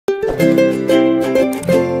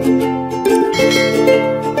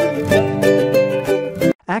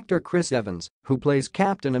Actor Chris Evans, who plays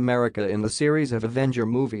Captain America in the series of Avenger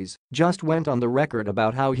movies, just went on the record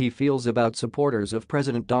about how he feels about supporters of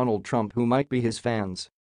President Donald Trump who might be his fans.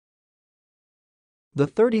 The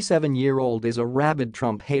 37-year-old is a rabid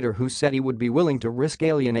Trump hater who said he would be willing to risk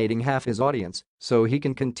alienating half his audience so he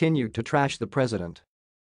can continue to trash the president.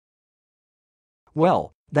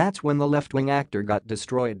 Well, that's when the left-wing actor got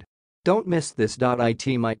destroyed. Don't miss this.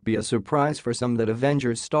 It might be a surprise for some that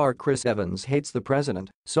Avengers star Chris Evans hates the president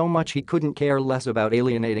so much he couldn't care less about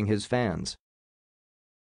alienating his fans.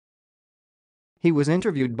 He was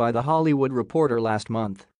interviewed by The Hollywood Reporter last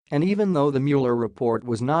month, and even though the Mueller report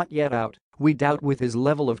was not yet out, we doubt with his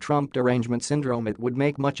level of Trump derangement syndrome it would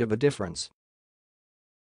make much of a difference.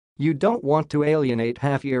 "You don't want to alienate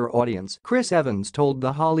half your audience," Chris Evans told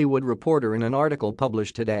The Hollywood Reporter in an article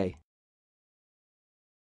published today.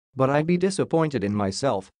 "But I'd be disappointed in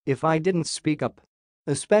myself if I didn't speak up.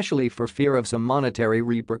 Especially for fear of some monetary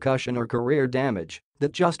repercussion or career damage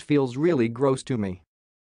that just feels really gross to me."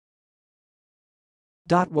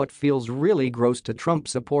 What feels really gross to Trump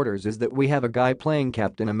supporters is that we have a guy playing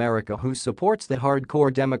Captain America who supports the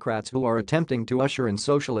hardcore Democrats who are attempting to usher in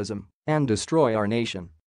socialism and destroy our nation.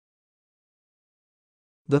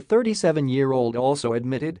 The 37-year-old also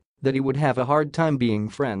admitted that he would have a hard time being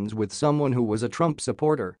friends with someone who was a Trump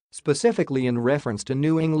supporter, specifically in reference to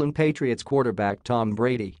New England Patriots quarterback Tom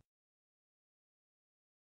Brady.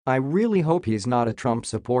 "I really hope he's not a Trump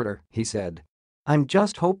supporter," he said. "I'm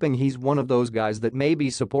just hoping he's one of those guys that maybe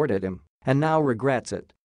supported him and now regrets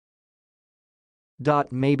it.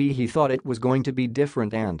 Maybe he thought it was going to be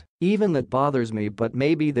different and even that bothers me, but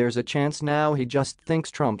maybe there's a chance now he just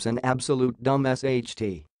thinks Trump's an absolute dumb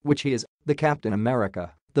SHT, which he is, the Captain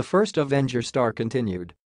America," the first Avenger star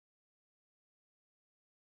continued.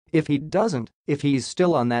 If he's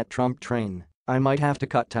still on that Trump train, I might have to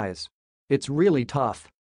cut ties. It's really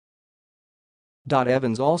tough."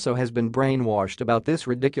 Evans also has been brainwashed about this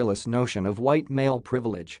ridiculous notion of white male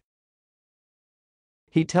privilege.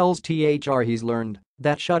 He tells THR he's learned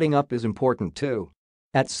that shutting up is important too.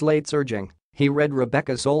 At Slate's urging, he read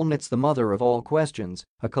Rebecca Solnit's The Mother of All Questions,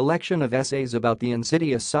 a collection of essays about the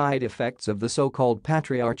insidious side effects of the so-called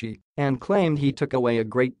patriarchy, and claimed he took away a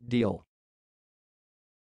great deal.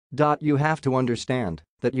 "You have to understand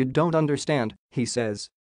that you don't understand," he says.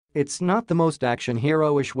 It's not the most action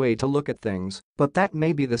hero-ish way to look at things, but that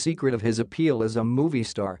may be the secret of his appeal as a movie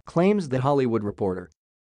star, claims The Hollywood Reporter.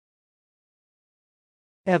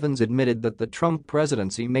 Evans admitted that the Trump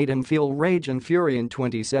presidency made him feel rage and fury in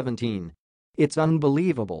 2017. "It's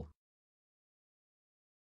unbelievable.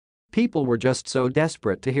 People were just so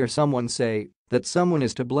desperate to hear someone say that someone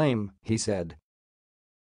is to blame," he said.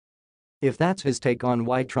 If that's his take on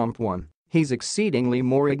why Trump won, he's exceedingly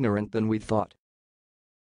more ignorant than we thought.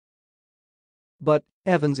 But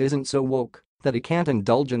Evans isn't so woke that he can't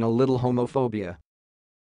indulge in a little homophobia.